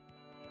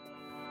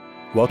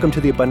Welcome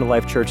to the Abundant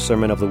Life Church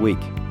Sermon of the Week.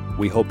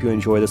 We hope you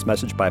enjoy this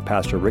message by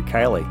Pastor Rick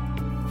Kielley.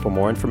 For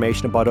more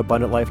information about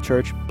Abundant Life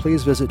Church,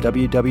 please visit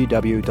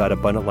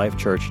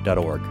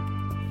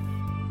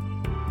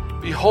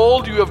www.abundantlifechurch.org.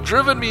 Behold, you have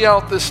driven me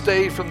out this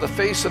day from the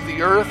face of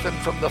the earth, and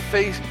from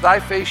thy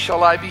face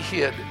shall I be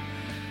hid.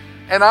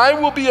 And I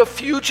will be a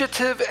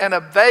fugitive and a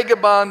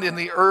vagabond in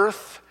the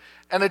earth,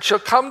 and it shall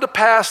come to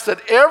pass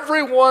that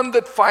every one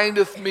that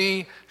findeth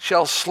me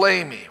shall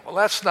slay me. Well,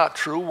 that's not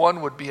true.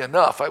 One would be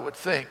enough, I would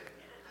think.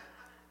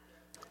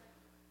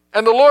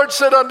 And the Lord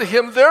said unto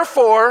him,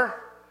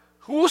 Therefore,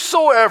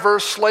 whosoever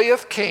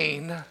slayeth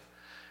Cain,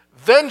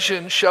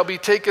 vengeance shall be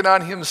taken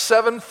on him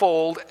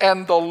sevenfold,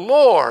 and the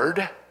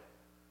Lord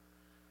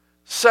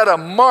set a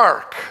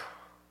mark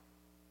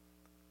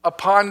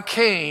upon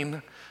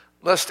Cain,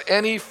 lest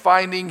any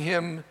finding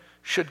him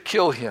should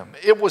kill him.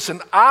 It was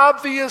an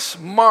obvious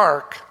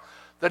mark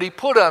that he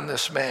put on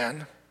this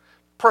man,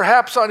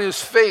 perhaps on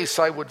his face,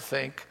 I would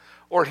think,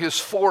 or his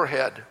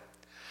forehead.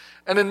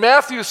 And in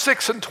Matthew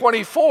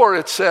 6:24,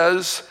 it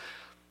says,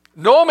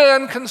 no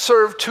man can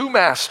serve two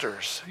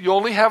masters. You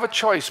only have a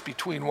choice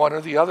between one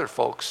or the other,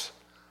 folks.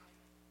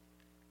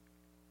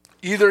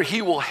 Either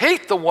he will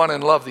hate the one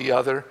and love the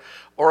other,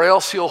 or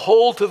else he'll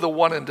hold to the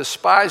one and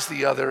despise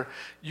the other.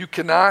 You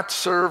cannot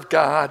serve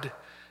God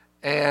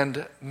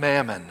and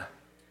mammon.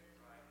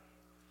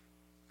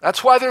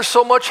 That's why there's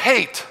so much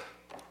hate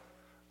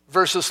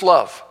versus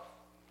love.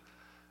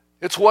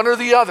 It's one or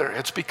the other.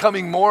 It's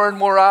becoming more and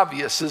more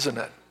obvious, isn't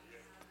it?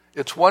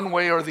 It's one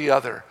way or the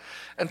other.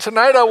 And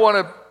tonight I want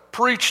to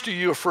preach to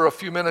you for a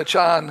few minutes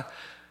on,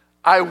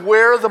 I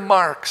wear the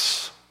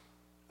marks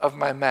of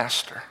my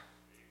master.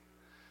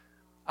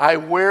 I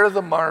wear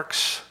the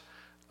marks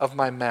of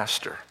my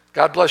master.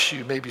 God bless you.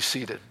 You may be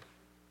seated.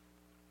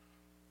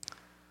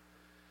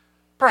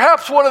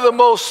 Perhaps one of the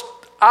most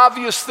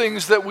obvious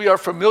things that we are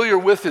familiar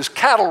with is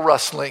cattle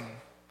rustling.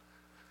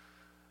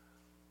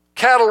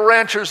 Cattle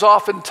ranchers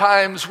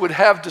oftentimes would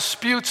have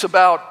disputes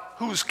about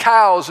whose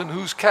cows and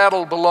whose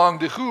cattle belong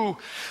to who.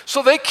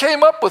 So they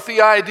came up with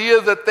the idea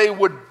that they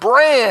would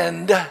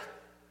brand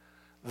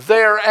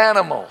their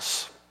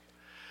animals.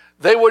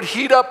 They would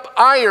heat up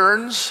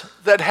irons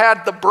that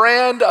had the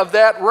brand of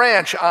that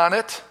ranch on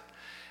it.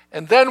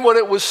 And then when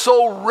it was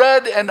so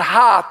red and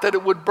hot that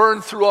it would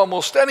burn through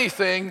almost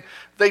anything,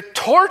 they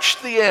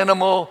torched the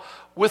animal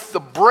with the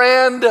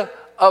brand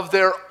of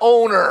their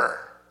owner.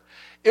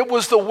 It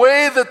was the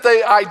way that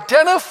they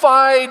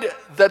identified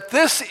that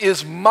this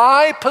is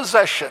my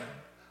possession.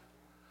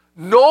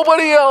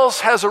 Nobody else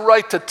has a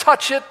right to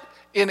touch it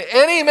in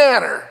any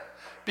manner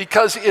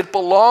because it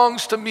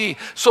belongs to me.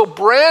 So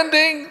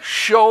branding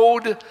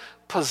showed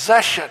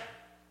possession.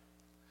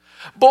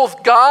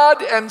 Both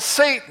God and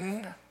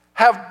Satan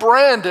have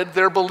branded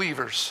their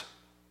believers.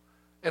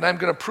 And I'm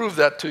going to prove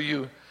that to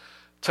you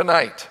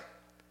tonight.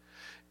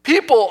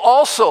 People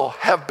also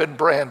have been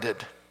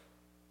branded.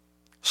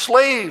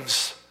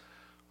 Slaves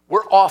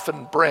were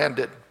often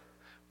branded.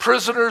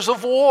 Prisoners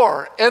of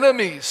war,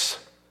 enemies,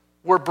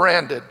 were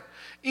branded.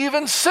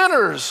 Even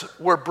sinners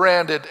were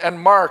branded and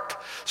marked,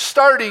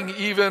 starting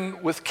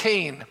even with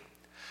Cain.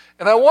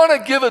 And I want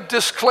to give a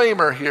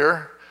disclaimer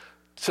here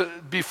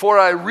before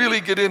I really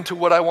get into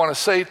what I want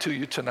to say to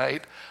you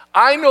tonight.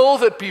 I know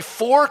that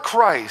before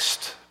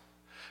Christ,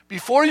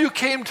 before you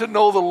came to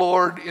know the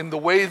Lord in the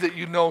way that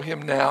you know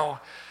him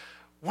now,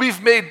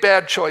 we've made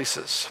bad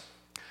choices.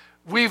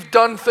 We've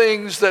done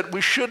things that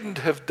we shouldn't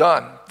have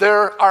done.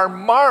 There are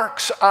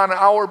marks on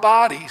our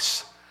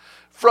bodies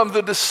from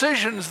the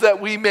decisions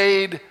that we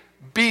made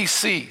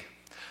BC.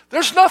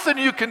 There's nothing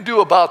you can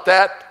do about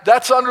that.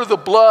 That's under the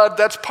blood.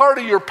 That's part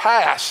of your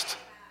past.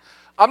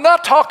 I'm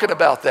not talking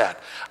about that.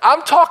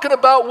 I'm talking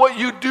about what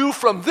you do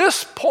from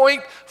this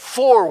point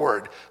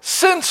forward,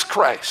 since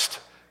Christ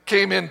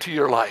came into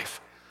your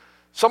life.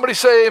 Somebody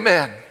say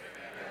amen.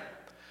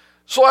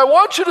 So I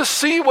want you to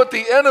see what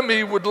the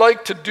enemy would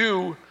like to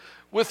do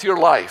with your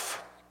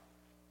life.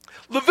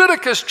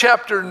 Leviticus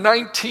chapter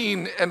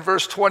 19 and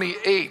verse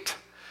 28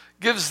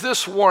 gives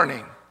this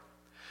warning.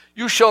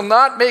 You shall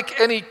not make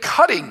any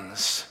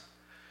cuttings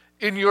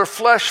in your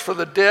flesh for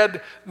the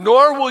dead,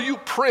 nor will you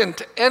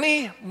print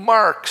any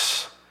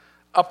marks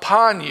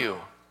upon you.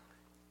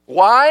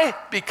 Why?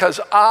 Because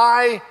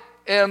I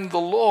am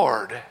the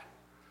Lord.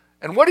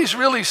 And what he's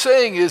really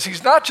saying is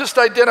he's not just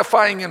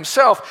identifying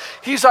himself,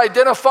 he's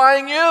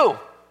identifying you.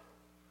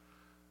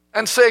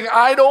 And saying,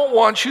 I don't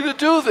want you to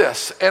do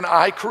this, and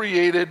I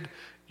created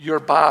your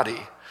body.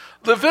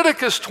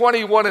 Leviticus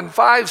 21 and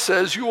 5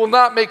 says, you will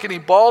not make any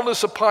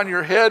baldness upon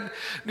your head,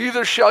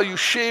 neither shall you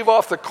shave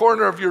off the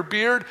corner of your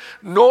beard,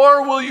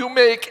 nor will you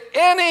make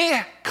any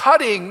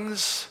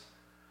cuttings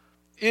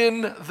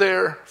in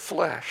their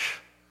flesh.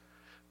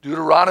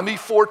 Deuteronomy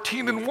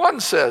 14 and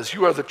 1 says,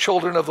 you are the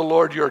children of the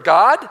Lord your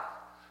God.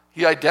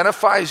 He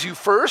identifies you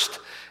first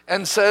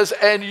and says,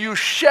 and you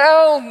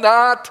shall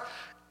not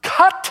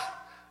cut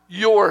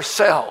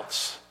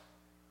yourselves.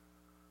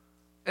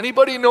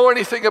 Anybody know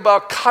anything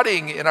about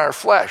cutting in our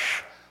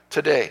flesh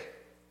today?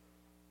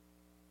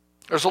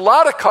 There's a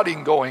lot of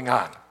cutting going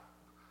on.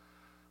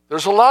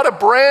 There's a lot of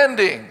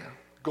branding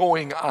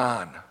going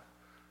on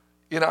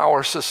in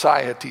our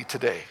society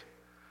today.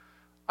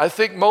 I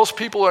think most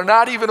people are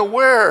not even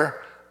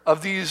aware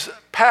of these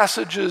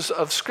passages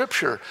of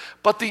Scripture,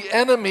 but the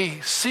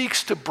enemy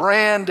seeks to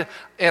brand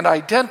and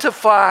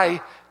identify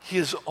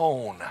his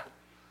own.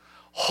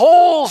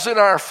 Holes in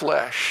our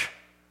flesh,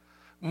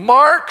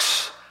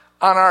 marks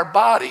on our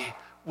body,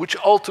 which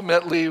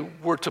ultimately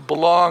were to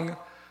belong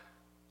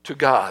to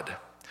God.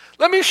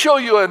 Let me show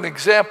you an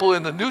example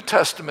in the New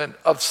Testament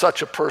of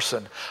such a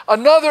person.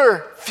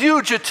 Another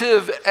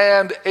fugitive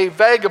and a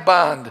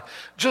vagabond,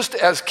 just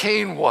as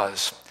Cain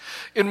was.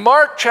 In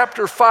Mark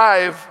chapter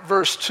 5,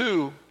 verse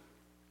 2,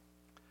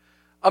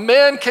 a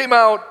man came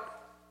out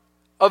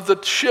of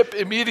the ship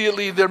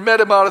immediately. There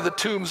met him out of the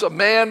tombs a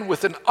man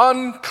with an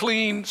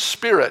unclean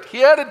spirit. He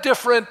had a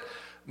different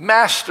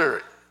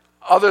master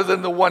other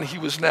than the one he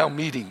was now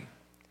meeting.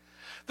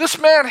 This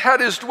man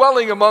had his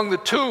dwelling among the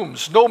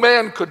tombs. No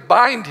man could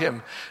bind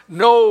him,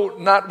 no,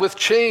 not with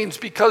chains,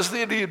 because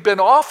he had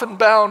been often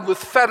bound with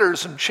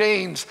fetters and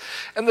chains,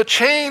 and the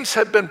chains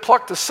had been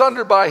plucked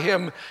asunder by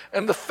him,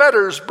 and the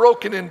fetters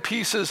broken in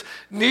pieces.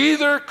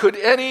 Neither could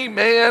any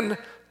man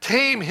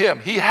tame him.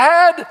 He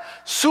had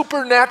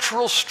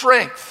supernatural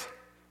strength,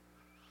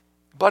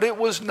 but it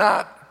was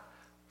not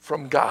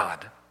from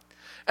God.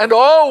 And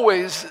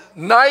always,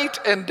 night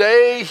and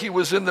day, he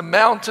was in the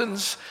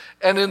mountains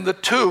and in the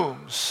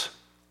tombs,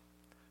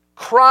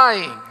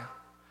 crying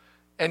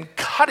and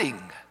cutting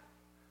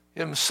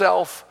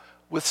himself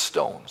with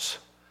stones,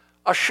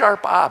 a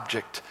sharp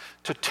object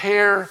to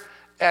tear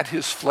at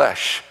his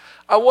flesh.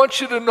 I want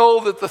you to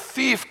know that the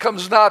thief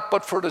comes not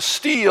but for to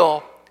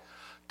steal,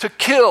 to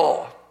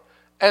kill,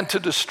 and to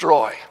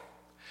destroy.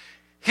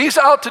 He's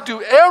out to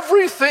do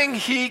everything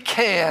he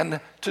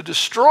can to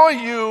destroy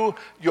you,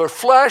 your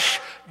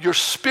flesh, your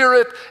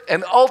spirit,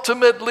 and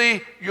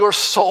ultimately your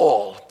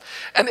soul.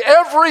 And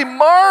every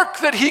mark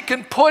that he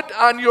can put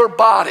on your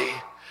body,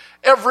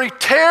 every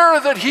tear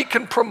that he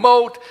can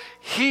promote,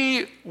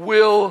 he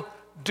will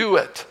do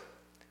it.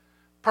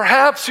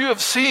 Perhaps you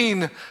have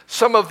seen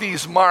some of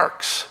these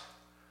marks.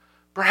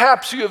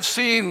 Perhaps you have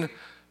seen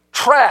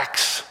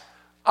tracks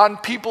on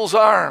people's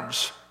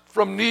arms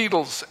from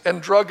needles and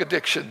drug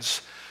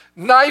addictions,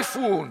 knife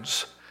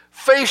wounds,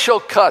 facial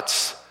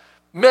cuts.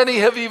 Many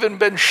have even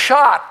been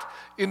shot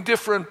in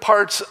different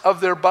parts of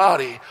their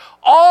body.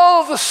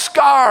 All the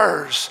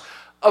scars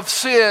of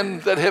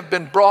sin that have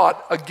been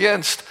brought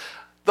against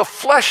the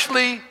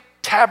fleshly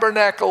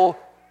tabernacle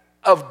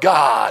of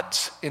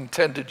God's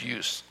intended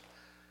use.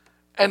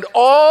 And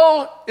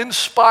all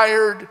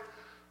inspired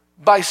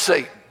by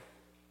Satan.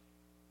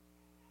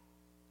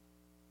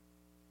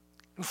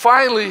 And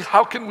finally,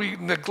 how can we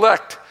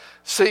neglect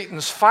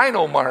Satan's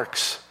final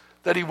marks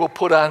that he will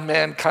put on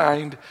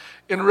mankind?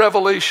 In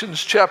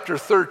Revelations chapter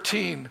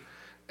 13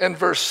 and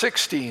verse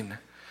 16,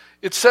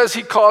 it says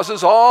he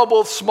causes all,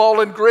 both small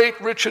and great,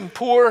 rich and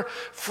poor,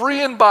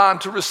 free and bond,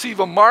 to receive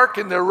a mark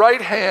in their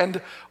right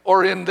hand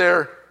or in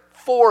their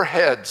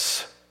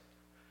foreheads.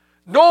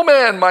 No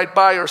man might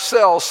buy or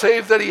sell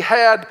save that he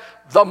had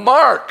the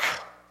mark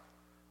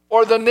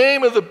or the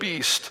name of the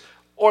beast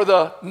or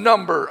the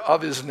number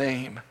of his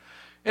name.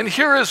 And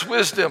here is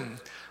wisdom.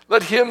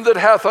 Let him that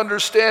hath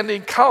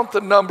understanding count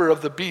the number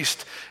of the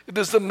beast. It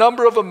is the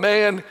number of a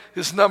man.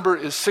 His number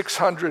is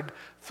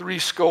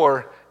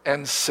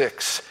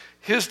 666.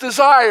 His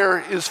desire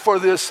is for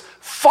this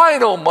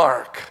final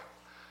mark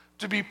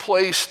to be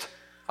placed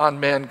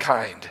on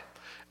mankind.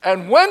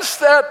 And whence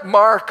that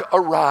mark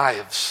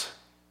arrives,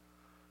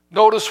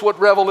 notice what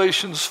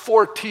Revelations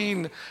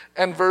 14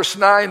 and verse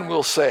 9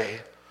 will say.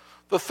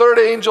 The third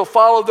angel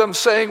followed them,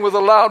 saying with a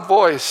loud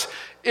voice,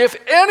 if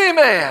any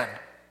man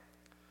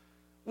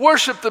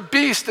worship the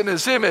beast in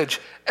his image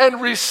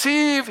and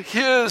receive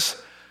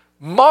his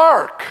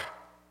mark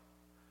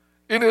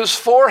in his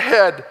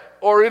forehead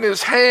or in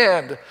his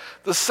hand,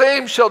 the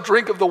same shall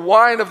drink of the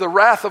wine of the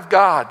wrath of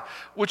God,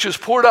 which is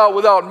poured out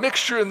without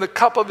mixture in the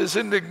cup of his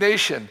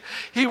indignation.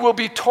 He will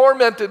be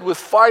tormented with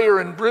fire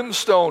and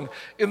brimstone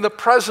in the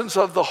presence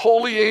of the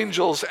holy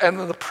angels and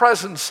in the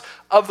presence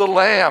of the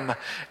Lamb.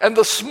 And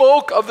the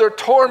smoke of their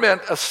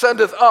torment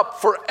ascendeth up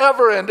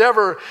forever and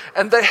ever,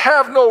 and they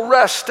have no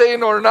rest day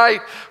nor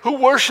night, who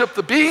worship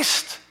the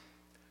beast,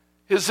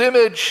 his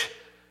image,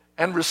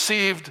 and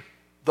received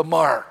the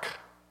mark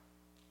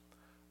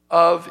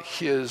of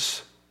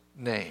his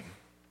name.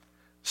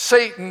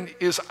 Satan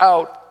is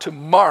out to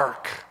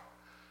mark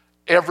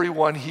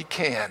everyone he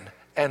can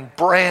and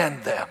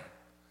brand them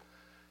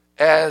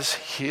as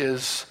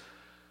his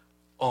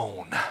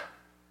own.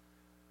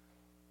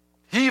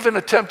 He even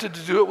attempted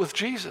to do it with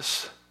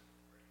Jesus.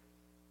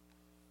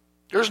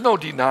 There's no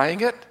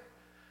denying it.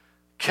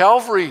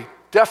 Calvary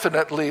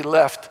definitely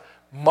left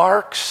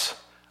marks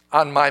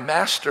on my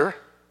master.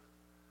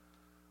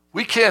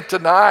 We can't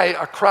deny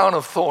a crown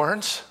of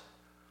thorns,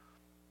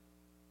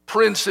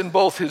 prints in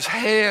both his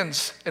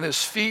hands and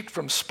his feet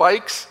from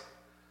spikes,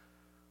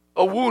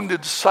 a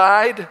wounded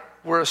side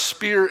where a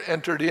spear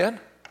entered in.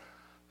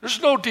 There's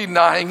no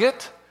denying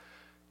it.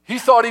 He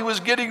thought he was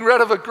getting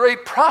rid of a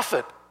great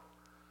prophet.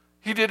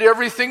 He did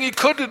everything he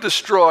could to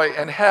destroy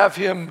and have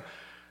him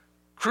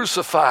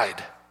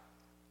crucified.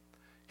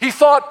 He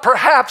thought,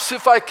 perhaps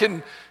if I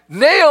can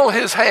nail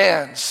his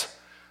hands,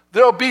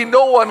 there'll be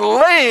no one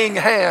laying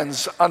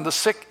hands on the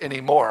sick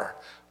anymore.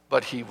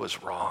 But he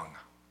was wrong.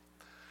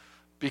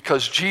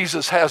 Because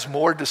Jesus has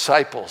more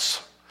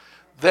disciples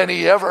than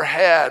he ever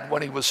had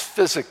when he was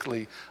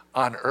physically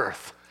on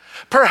earth.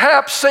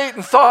 Perhaps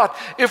Satan thought,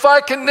 if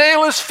I can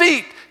nail his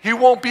feet, he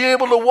won't be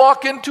able to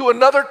walk into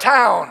another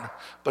town.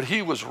 But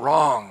he was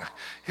wrong.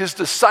 His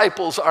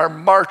disciples are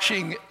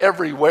marching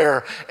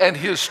everywhere, and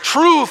his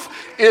truth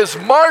is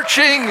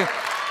marching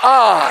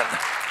on.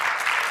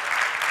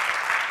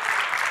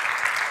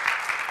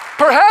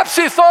 Perhaps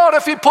he thought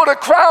if he put a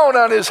crown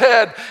on his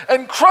head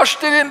and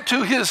crushed it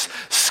into his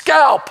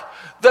scalp,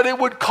 that it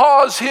would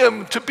cause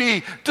him to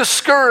be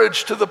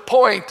discouraged to the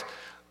point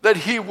that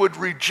he would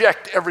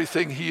reject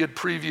everything he had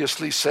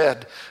previously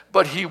said.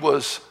 But he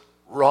was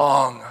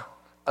wrong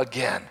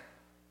again.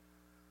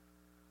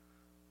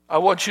 I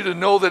want you to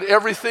know that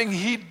everything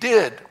he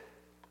did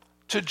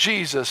to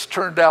Jesus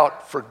turned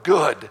out for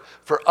good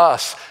for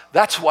us.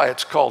 That's why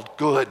it's called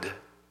Good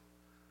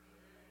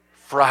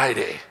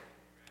Friday.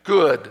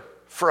 Good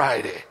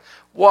Friday.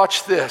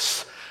 Watch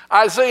this.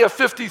 Isaiah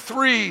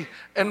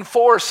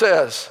 53:4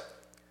 says,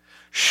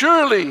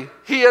 surely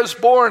he has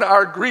borne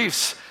our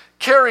griefs,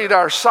 carried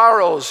our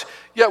sorrows,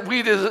 yet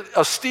we did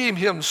esteem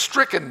him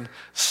stricken,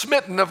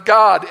 smitten of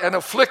God, and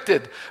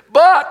afflicted.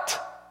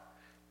 But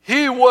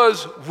he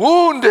was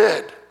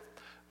wounded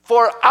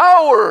for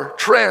our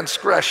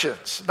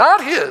transgressions,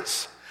 not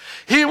his.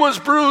 He was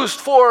bruised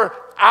for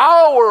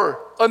our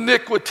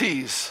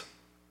iniquities,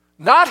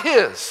 not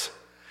his.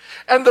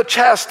 And the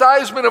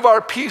chastisement of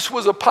our peace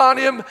was upon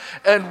him,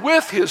 and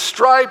with his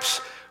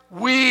stripes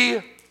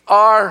we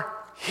are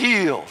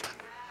healed.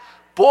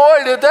 Boy,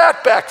 did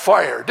that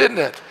backfire, didn't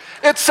it?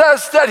 It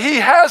says that he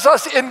has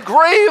us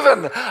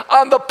engraven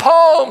on the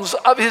palms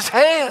of his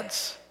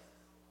hands.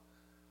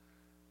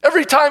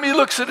 Every time he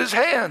looks at his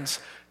hands,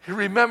 he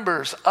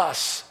remembers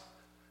us.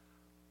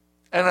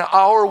 And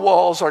our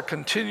walls are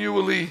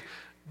continually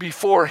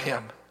before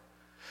him.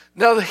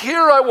 Now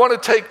here I want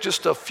to take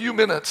just a few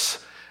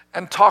minutes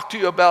and talk to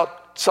you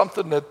about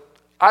something that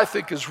I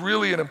think is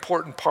really an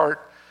important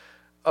part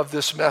of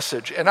this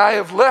message. And I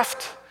have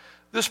left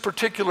this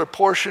particular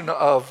portion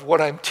of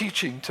what I'm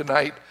teaching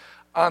tonight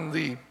on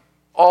the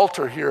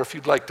altar here if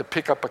you'd like to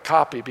pick up a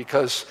copy,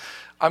 because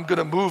I'm going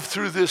to move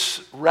through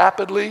this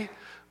rapidly,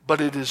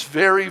 but it is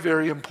very,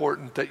 very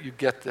important that you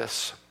get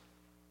this.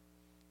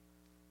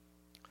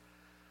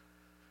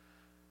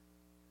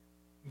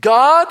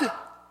 God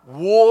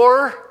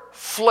wore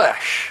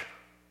flesh.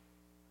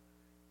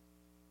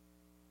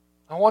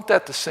 I want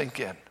that to sink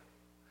in.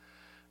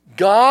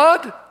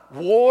 God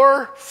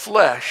wore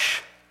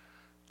flesh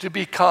to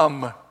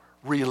become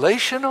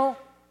relational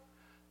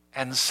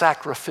and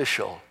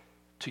sacrificial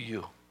to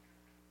you.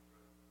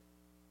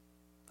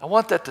 I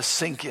want that to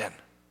sink in.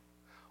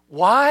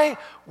 Why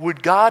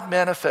would God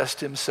manifest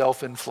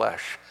himself in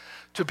flesh?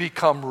 To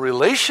become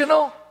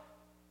relational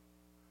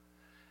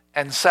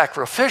and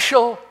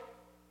sacrificial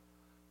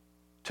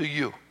to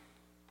you.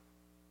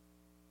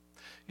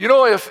 You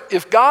know,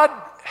 if God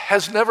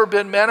has never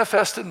been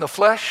manifested in the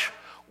flesh,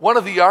 one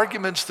of the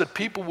arguments that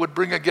people would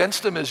bring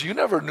against him is, you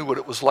never knew what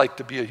it was like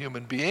to be a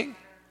human being.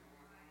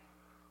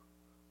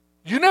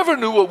 You never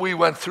knew what we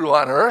went through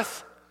on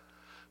earth.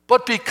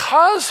 But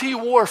because he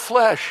wore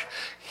flesh,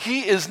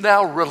 he is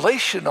now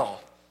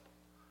relational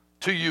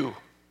to you.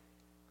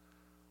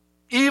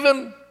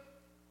 Even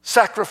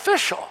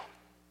sacrificial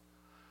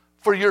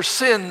for your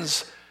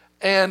sins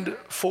and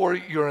for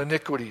your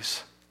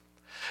iniquities.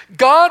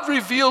 God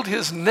revealed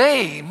his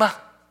name.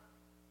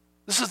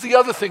 This is the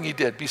other thing he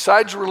did.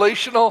 Besides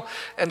relational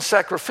and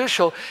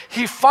sacrificial,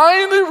 he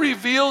finally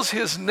reveals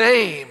his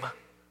name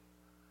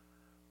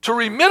to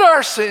remit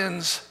our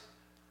sins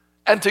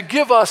and to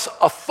give us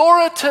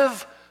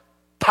authoritative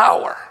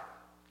power.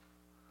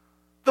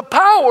 The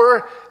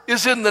power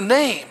is in the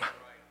name.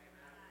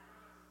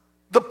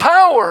 The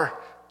power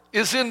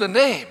is in the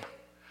name.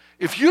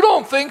 If you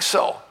don't think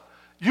so,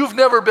 you've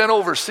never been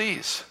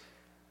overseas.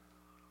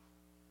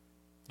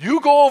 You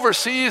go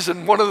overseas,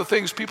 and one of the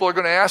things people are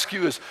going to ask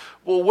you is,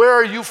 well, where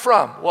are you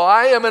from? Well,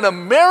 I am an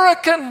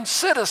American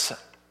citizen.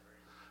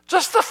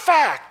 Just the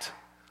fact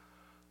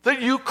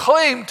that you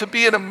claim to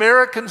be an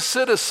American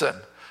citizen.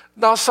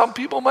 Now, some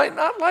people might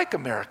not like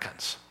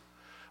Americans,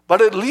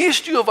 but at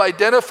least you have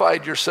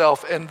identified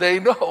yourself, and they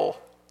know.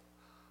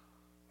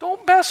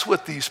 Don't mess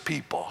with these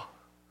people,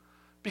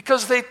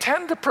 because they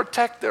tend to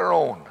protect their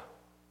own.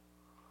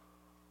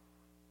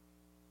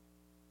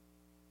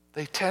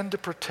 They tend to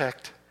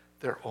protect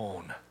their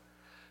own.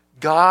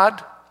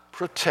 God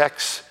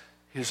protects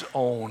his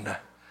own.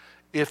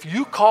 If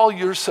you call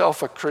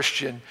yourself a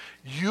Christian,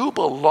 you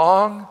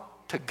belong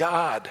to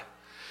God.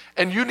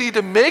 And you need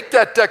to make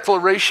that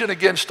declaration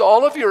against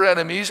all of your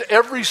enemies,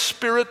 every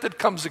spirit that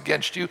comes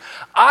against you.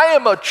 I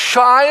am a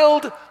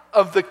child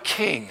of the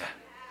King.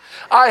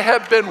 I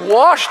have been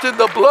washed in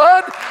the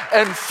blood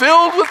and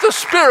filled with the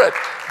Spirit.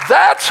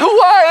 That's who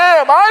I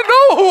am. I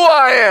know who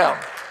I am.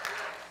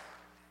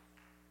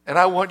 And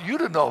I want you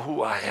to know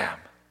who I am.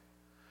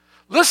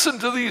 Listen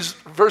to these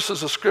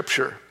verses of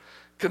Scripture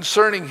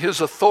concerning his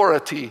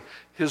authority,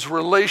 his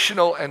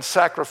relational and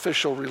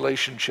sacrificial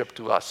relationship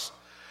to us.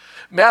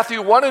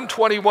 Matthew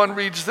 1:21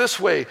 reads this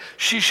way,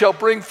 "She shall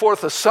bring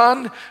forth a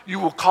son, you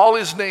will call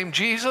his name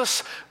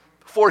Jesus,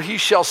 for he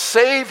shall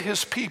save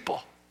his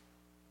people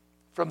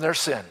from their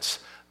sins."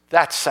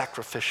 That's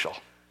sacrificial.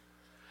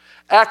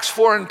 Acts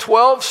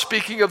 4:12,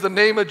 speaking of the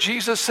name of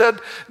Jesus, said,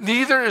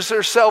 "Neither is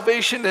there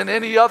salvation in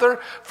any other,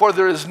 for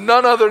there is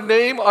none other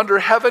name under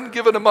heaven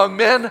given among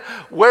men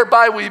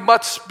whereby we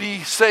must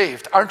be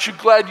saved." Aren't you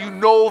glad you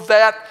know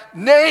that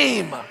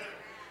name?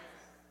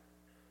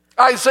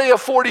 Isaiah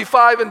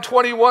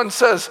 45:21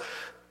 says,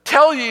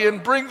 "Tell ye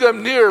and bring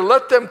them near,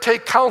 let them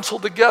take counsel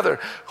together.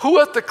 Who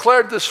hath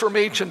declared this from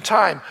ancient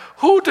time?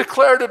 Who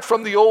declared it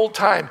from the old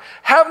time?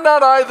 Have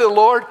not I the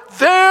Lord?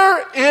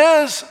 There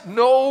is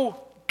no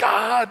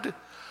God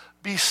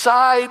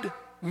beside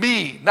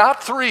me,"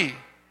 not three.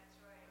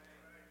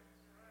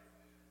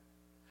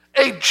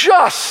 "A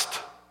just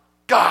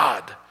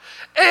God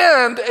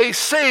and a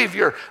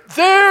Savior.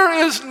 There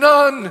is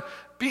none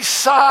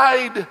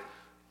beside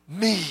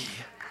me.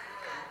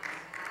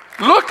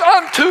 Look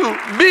unto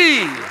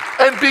me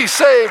and be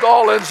saved,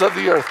 all ends of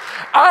the earth.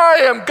 I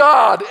am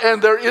God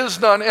and there is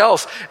none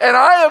else. And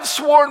I have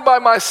sworn by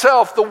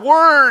myself, the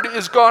word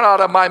is gone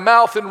out of my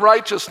mouth in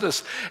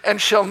righteousness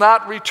and shall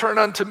not return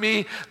unto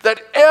me,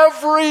 that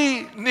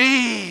every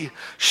knee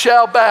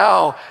shall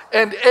bow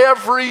and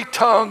every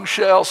tongue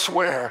shall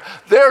swear."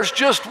 There's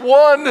just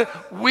one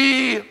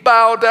we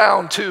bow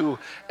down to,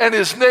 and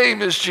his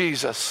name is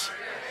Jesus.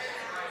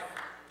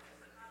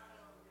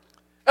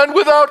 And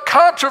without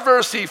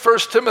controversy,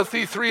 1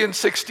 Timothy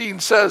 3:16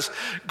 says,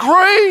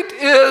 "Great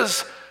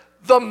is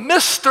the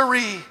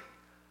mystery."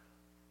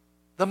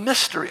 The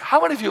mystery. How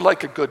many of you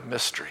like a good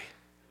mystery?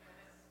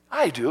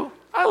 I do.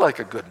 I like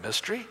a good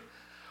mystery.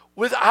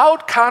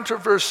 Without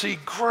controversy,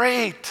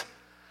 great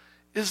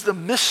is the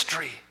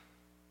mystery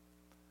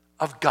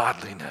of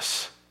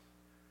godliness.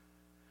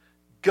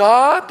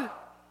 God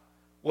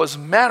was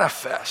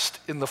manifest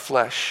in the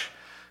flesh,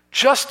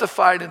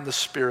 justified in the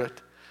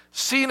Spirit,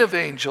 seen of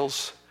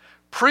angels,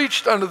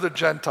 preached unto the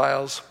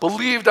Gentiles,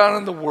 believed on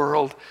in the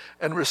world,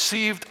 and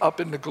received up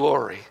into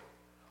glory.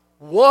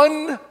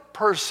 One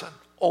person,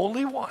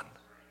 only one,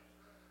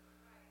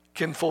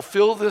 can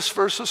fulfill this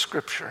verse of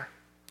Scripture,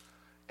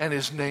 and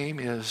his name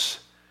is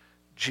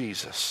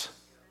Jesus.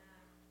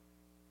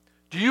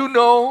 Do you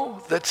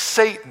know that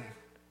Satan,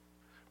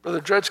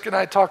 Brother Dredske and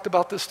I talked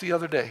about this the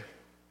other day,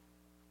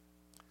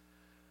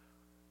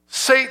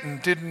 Satan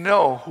didn't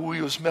know who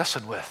he was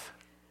messing with.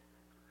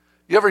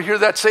 You ever hear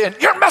that saying,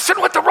 "You're messing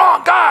with the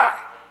wrong guy"?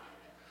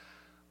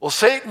 Well,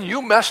 Satan,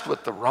 you messed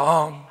with the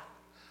wrong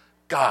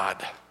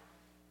God.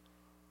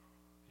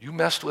 You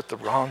messed with the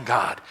wrong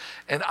God.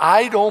 And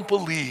I don't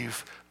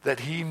believe that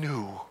he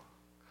knew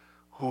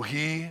who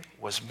he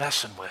was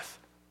messing with.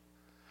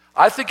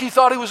 I think he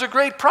thought he was a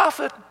great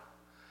prophet,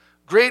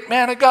 great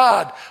man of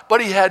God, but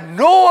he had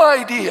no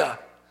idea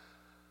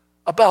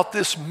about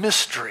this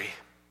mystery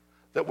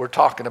that we're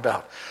talking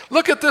about.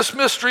 Look at this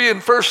mystery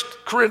in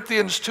 1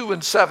 Corinthians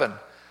 2:7.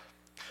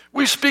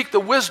 We speak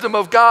the wisdom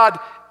of God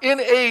in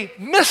a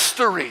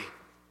mystery.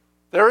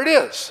 There it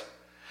is.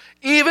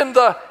 Even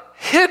the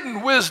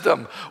hidden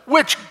wisdom,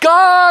 which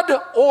God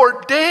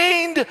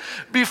ordained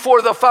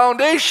before the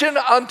foundation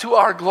unto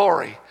our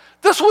glory.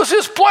 This was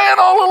his plan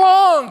all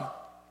along.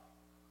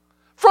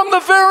 From the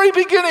very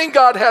beginning,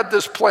 God had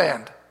this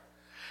planned.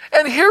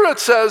 And here it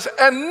says,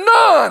 "And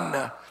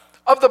none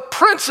of the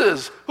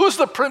princes," who's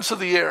the prince of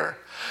the air?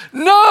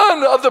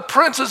 "None of the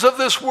princes of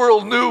this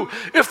world knew.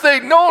 If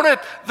they'd known it,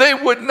 they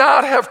would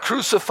not have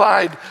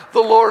crucified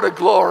the Lord of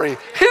glory."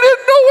 He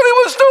didn't know what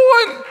he was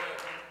doing.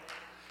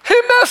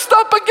 He messed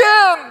up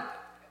again.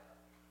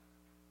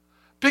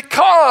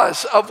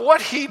 Because of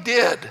what he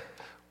did,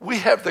 we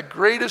have the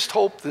greatest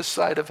hope this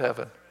side of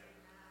heaven.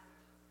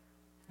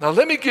 Now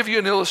let me give you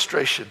an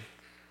illustration.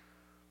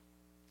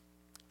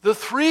 The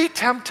three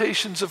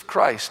temptations of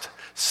Christ,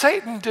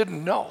 Satan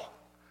didn't know.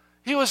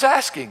 He was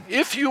asking,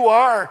 if you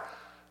are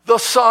the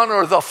Son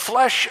or the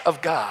flesh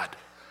of God,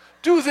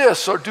 do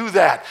this or do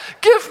that.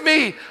 Give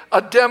me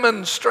a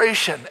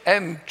demonstration.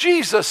 And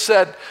Jesus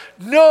said,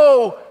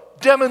 no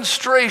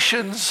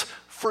demonstrations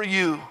for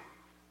you.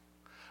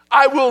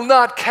 I will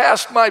not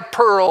cast my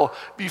pearl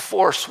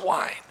before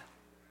swine.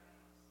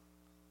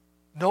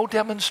 No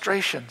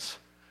demonstrations.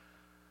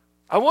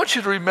 I want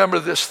you to remember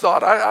this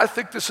thought. I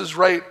think this is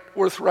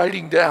worth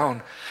writing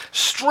down.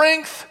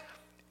 Strength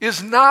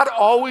is not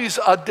always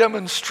a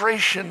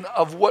demonstration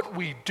of what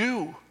we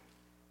do,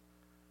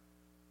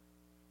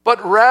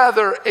 but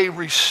rather a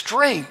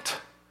restraint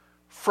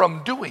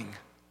from doing.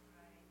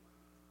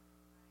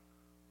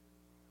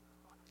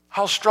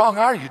 How strong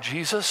are you,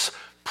 Jesus?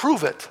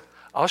 Prove it.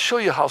 I'll show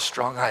you how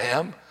strong I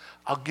am.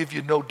 I'll give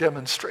you no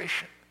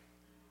demonstration.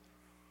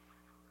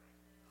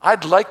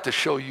 I'd like to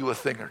show you a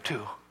thing or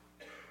two,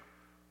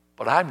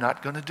 but I'm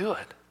not going to do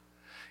it.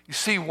 You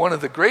see, one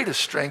of the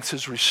greatest strengths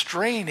is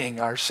restraining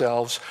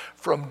ourselves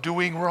from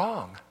doing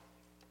wrong.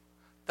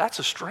 That's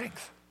a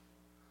strength.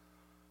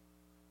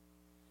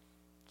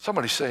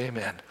 Somebody say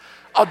amen.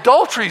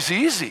 Adultery's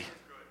easy.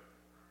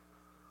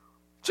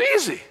 It's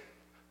easy.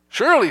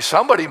 Surely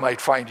somebody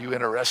might find you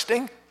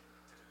interesting.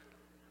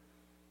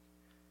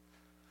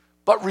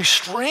 But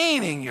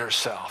restraining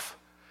yourself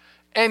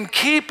and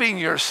keeping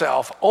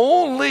yourself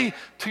only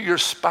to your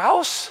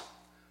spouse,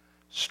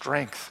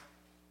 strength.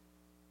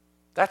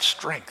 That's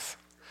strength.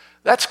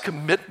 That's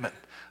commitment.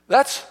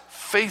 That's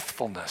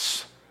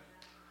faithfulness.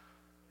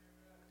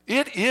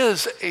 It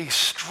is a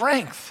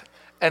strength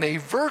and a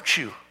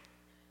virtue.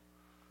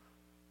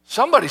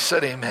 Somebody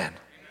said amen.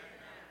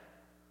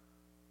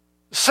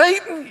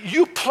 Satan,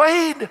 you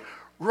played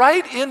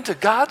right into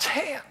God's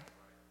hand.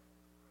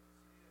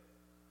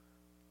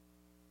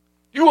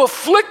 You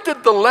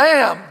afflicted the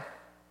lamb,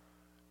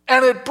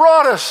 and it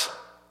brought us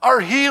our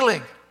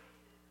healing.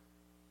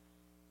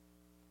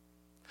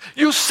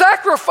 You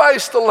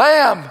sacrificed the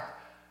lamb,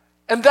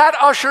 and that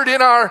ushered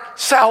in our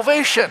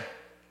salvation.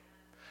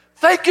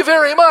 Thank you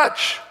very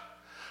much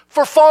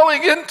for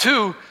falling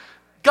into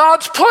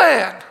God's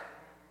plan.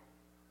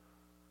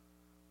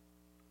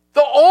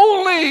 The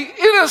only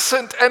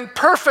innocent and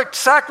perfect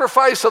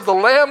sacrifice of the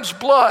Lamb's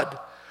blood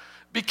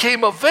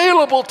became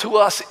available to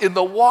us in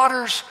the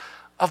waters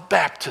of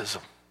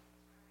baptism.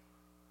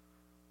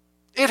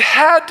 It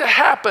had to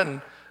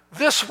happen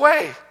this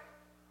way.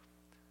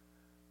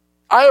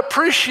 I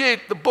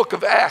appreciate the book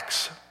of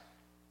Acts.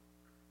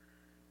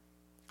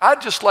 I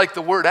just like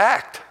the word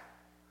act.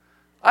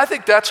 I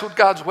think that's what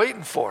God's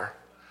waiting for.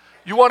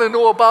 You want to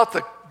know about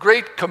the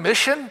Great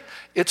Commission?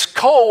 It's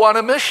on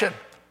a mission.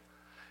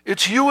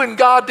 It's you and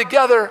God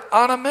together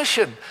on a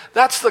mission.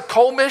 That's the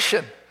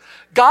commission.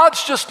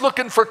 God's just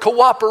looking for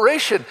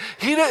cooperation.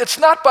 It's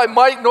not by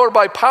might nor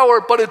by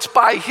power, but it's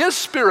by His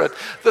Spirit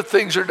that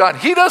things are done.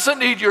 He doesn't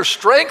need your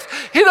strength.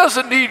 He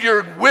doesn't need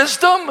your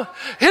wisdom.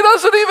 He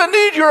doesn't even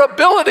need your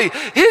ability.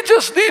 He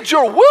just needs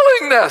your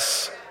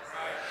willingness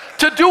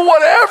to do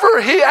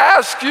whatever He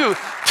asks you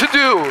to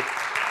do.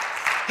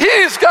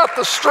 He's got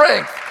the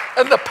strength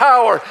and the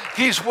power.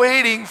 He's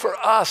waiting for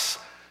us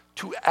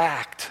to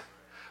act.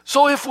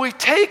 So if we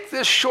take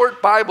this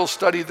short Bible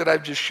study that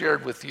I've just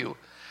shared with you,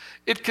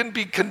 it can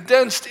be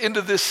condensed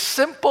into this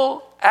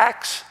simple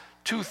Acts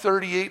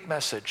 2:38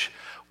 message,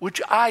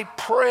 which I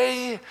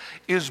pray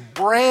is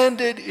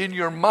branded in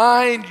your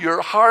mind,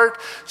 your heart,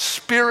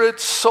 spirit,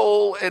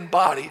 soul, and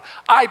body.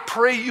 I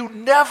pray you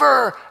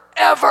never,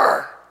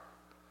 ever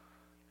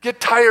get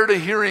tired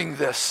of hearing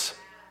this,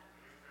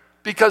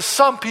 because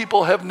some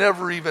people have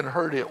never even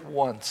heard it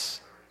once.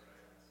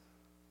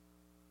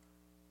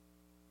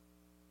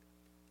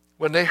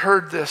 When they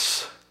heard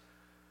this,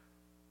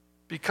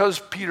 because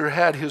Peter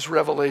had his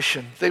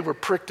revelation, they were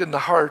pricked in the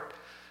heart,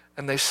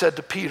 and they said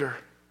to Peter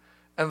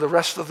and the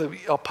rest of the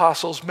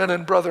apostles, "Men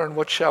and brethren,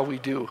 what shall we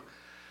do?"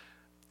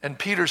 And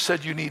Peter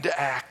said, "You need to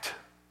act.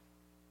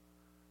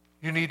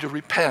 You need to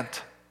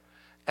repent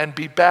and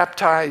be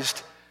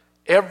baptized,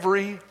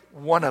 every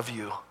one of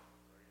you."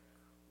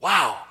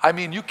 Wow. I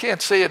mean, you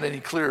can't say it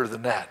any clearer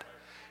than that.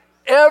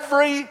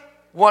 Every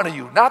one of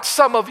you, not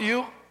some of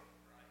you.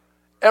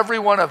 Every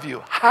one of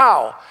you.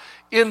 How?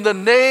 In the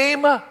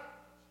name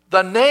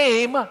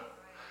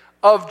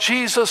of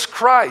Jesus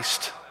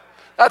Christ.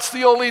 That's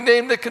the only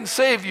name that can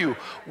save you.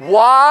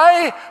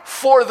 Why?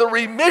 For the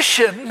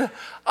remission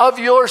of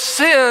your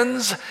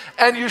sins,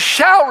 and you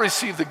shall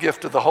receive the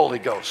gift of the Holy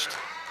Ghost.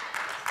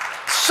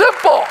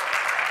 Simple.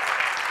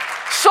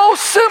 So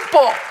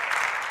simple.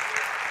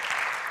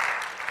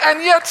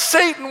 And yet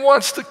Satan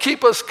wants to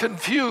keep us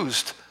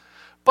confused.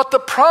 But the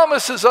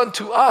promise is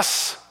unto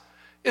us.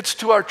 It's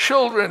to our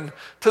children,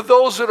 to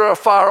those that are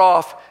afar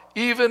off,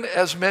 even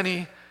as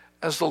many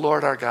as the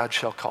Lord our God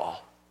shall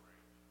call.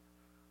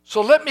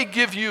 So let me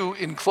give you,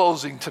 in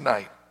closing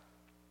tonight,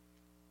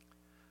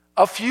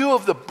 a few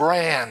of the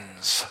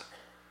brands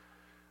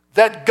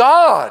that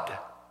God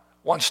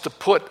wants to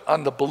put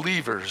on the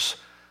believers'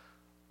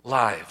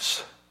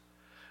 lives.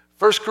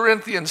 1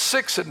 Corinthians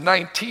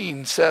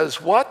 6:19 says,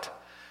 what?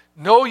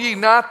 Know ye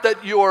not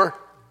that your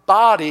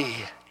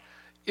body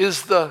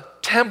is the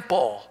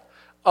temple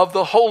of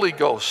the Holy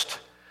Ghost,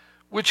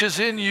 which is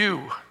in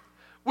you,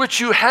 which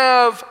you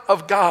have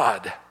of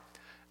God,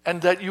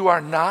 and that you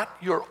are not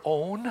your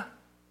own?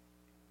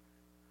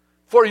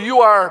 For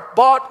you are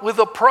bought with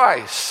a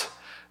price.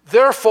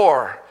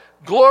 Therefore,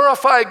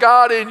 glorify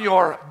God in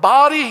your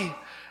body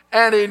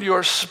and in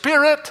your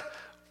spirit,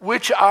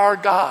 which are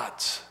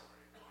God's.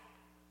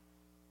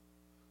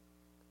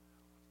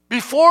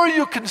 Before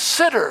you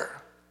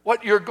consider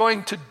what you're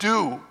going to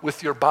do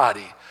with your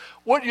body,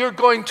 what you're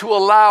going to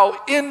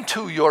allow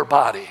into your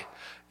body,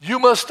 you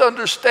must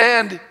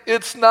understand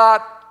it's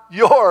not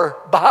your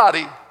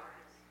body.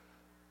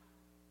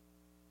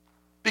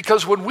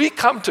 Because when we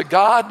come to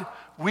God,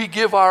 We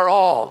give our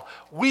all.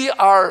 We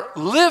are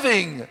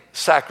living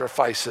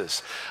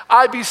sacrifices.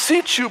 I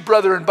beseech you,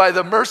 brethren, by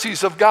the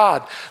mercies of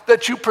God,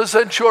 that you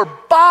present your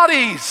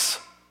bodies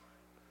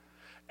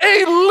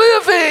a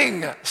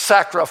living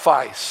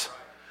sacrifice,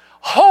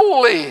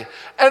 holy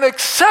and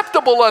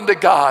acceptable unto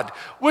God,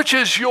 which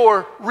is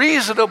your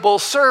reasonable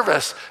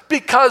service,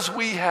 because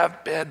we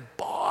have been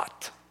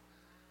bought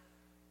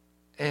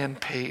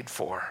and paid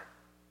for.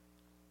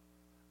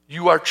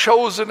 You are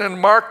chosen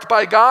and marked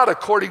by God,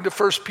 according to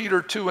 1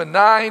 Peter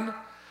 2:9.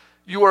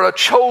 You are a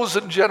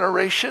chosen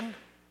generation,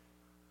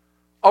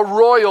 a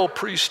royal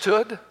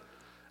priesthood,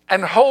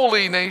 and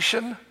holy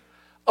nation,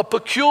 a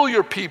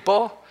peculiar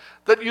people,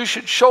 that you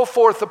should show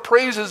forth the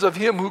praises of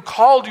him who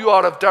called you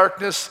out of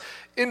darkness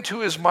into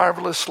his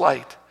marvelous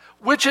light,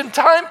 which in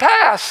time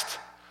past,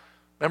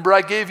 remember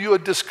I gave you a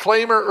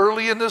disclaimer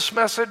early in this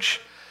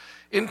message,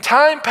 in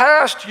time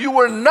past you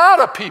were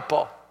not a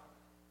people,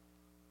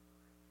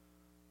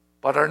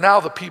 but are now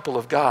the people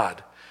of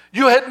God.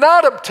 You had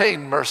not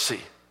obtained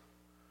mercy,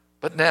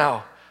 but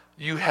now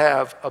you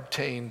have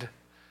obtained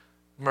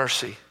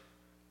mercy.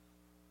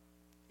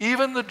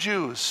 Even the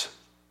Jews,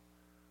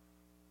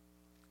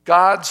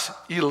 God's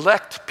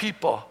elect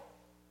people,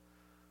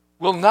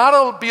 will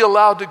not be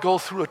allowed to go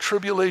through a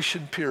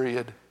tribulation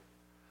period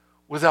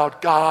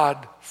without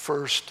God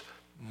first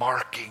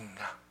marking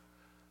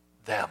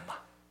them.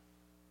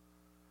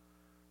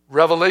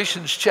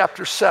 Revelations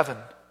chapter 7,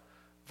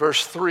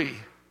 verse 3.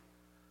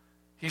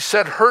 He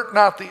said, hurt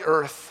not the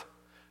earth,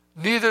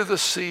 neither the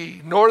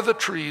sea, nor the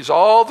trees,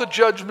 all the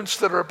judgments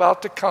that are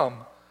about to come,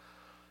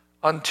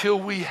 until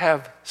we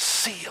have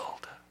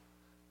sealed.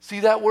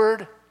 See that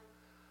word?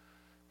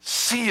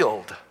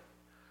 Sealed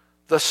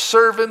the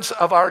servants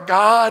of our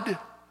God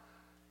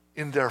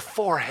in their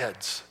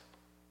foreheads.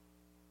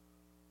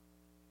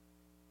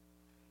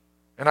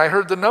 And I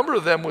heard the number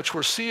of them which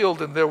were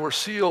sealed, and there were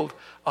sealed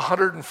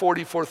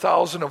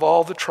 144,000 of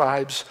all the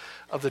tribes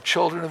of the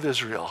children of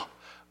Israel.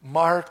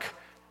 Mark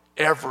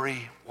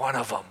every one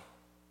of them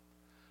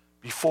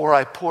before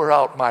I pour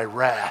out my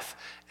wrath,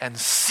 and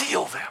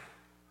seal them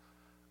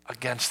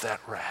against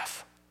that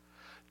wrath,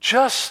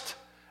 just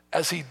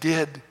as he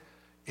did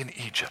in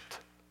Egypt.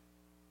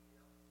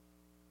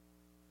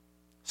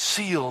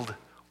 Sealed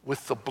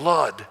with the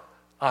blood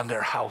on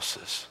their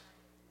houses.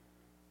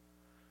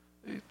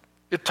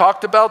 It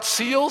talked about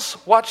seals.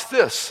 Watch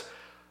this.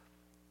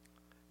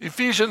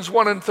 Ephesians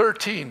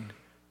 1:13.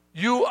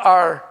 You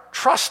are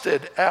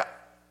trusted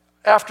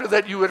after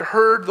that you had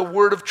heard the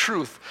word of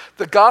truth,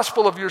 the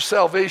gospel of your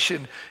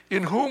salvation,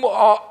 in whom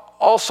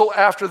also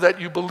after that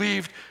you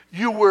believed,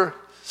 you were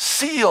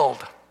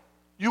sealed.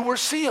 You were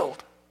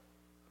sealed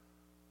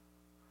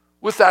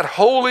with that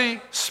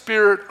Holy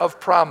Spirit of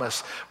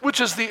promise,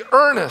 which is the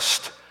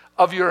earnest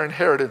of your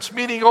inheritance,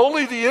 meaning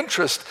only the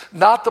interest,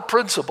 not the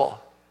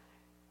principal,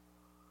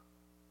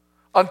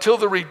 until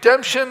the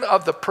redemption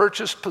of the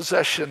purchased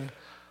possession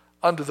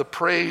unto the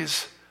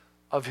praise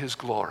of his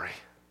glory.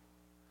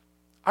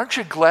 Aren't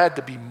you glad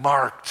to be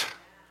marked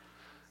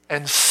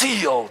and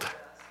sealed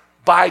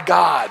by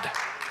God?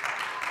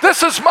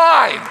 This is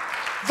mine.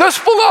 This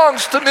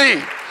belongs to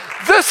me.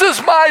 This is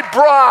my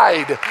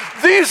bride.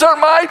 These are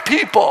my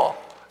people.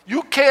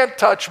 You can't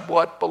touch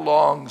what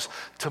belongs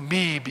to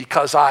me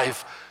because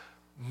I've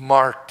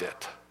marked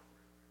it.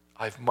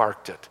 I've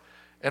marked it.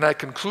 And I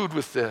conclude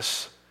with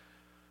this.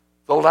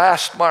 The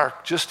last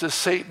mark, just as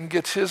Satan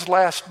gets his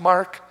last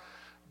mark,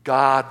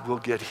 God will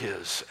get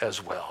his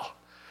as well.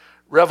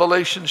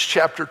 Revelations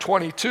chapter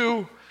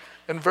 22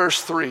 and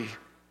verse 3.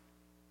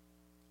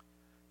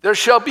 There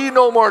shall be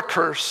no more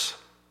curse,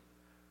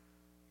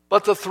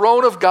 but the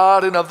throne of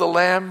God and of the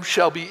Lamb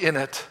shall be in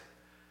it,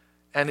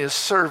 and his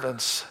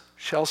servants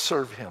shall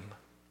serve him.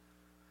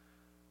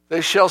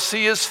 They shall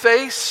see his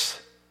face,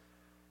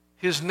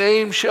 his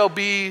name shall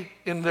be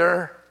in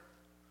their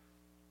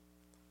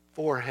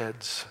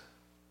foreheads.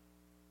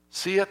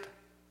 See it?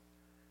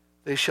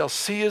 They shall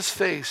see his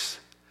face.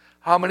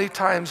 How many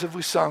times have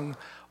we sung,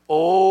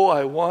 oh,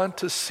 I want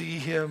to see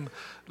him,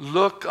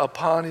 look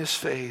upon his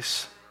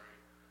face.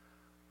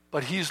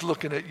 But he's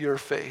looking at your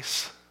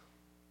face.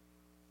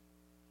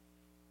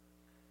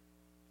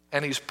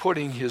 And he's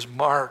putting his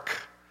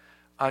mark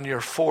on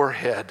your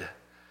forehead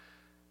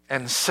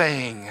and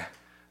saying,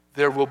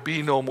 there will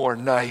be no more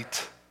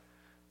night.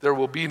 There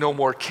will be no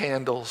more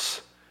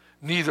candles,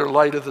 neither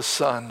light of the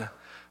sun.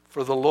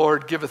 For the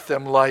Lord giveth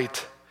them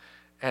light,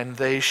 and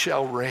they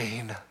shall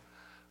reign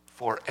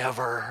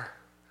forever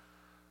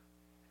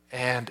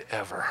and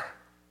ever.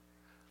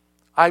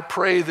 I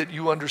pray that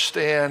you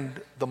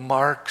understand the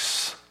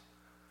marks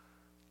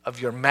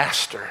of your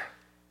master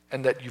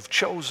and that you've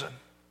chosen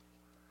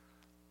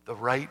the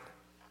right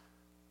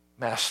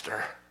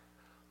master,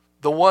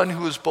 the one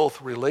who is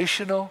both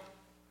relational,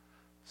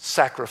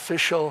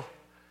 sacrificial,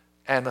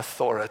 and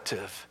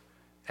authoritative.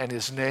 And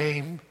his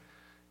name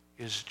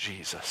is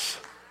Jesus.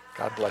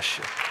 God bless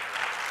you.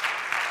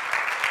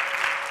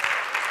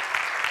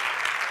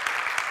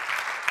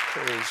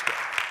 Praise God.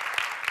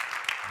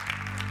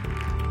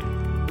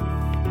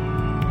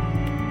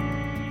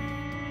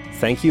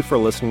 Thank you for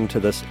listening to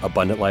this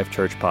Abundant Life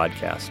Church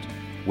podcast.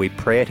 We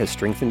pray it has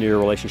strengthened your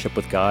relationship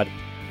with God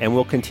and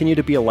will continue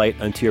to be a light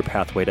unto your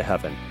pathway to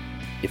heaven.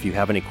 If you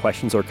have any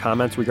questions or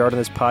comments regarding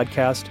this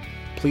podcast,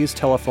 please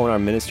telephone our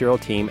ministerial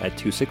team at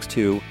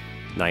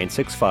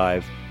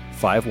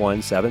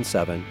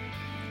 262-965-5177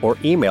 or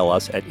email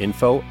us at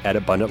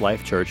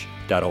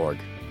info@abundantlifechurch.org.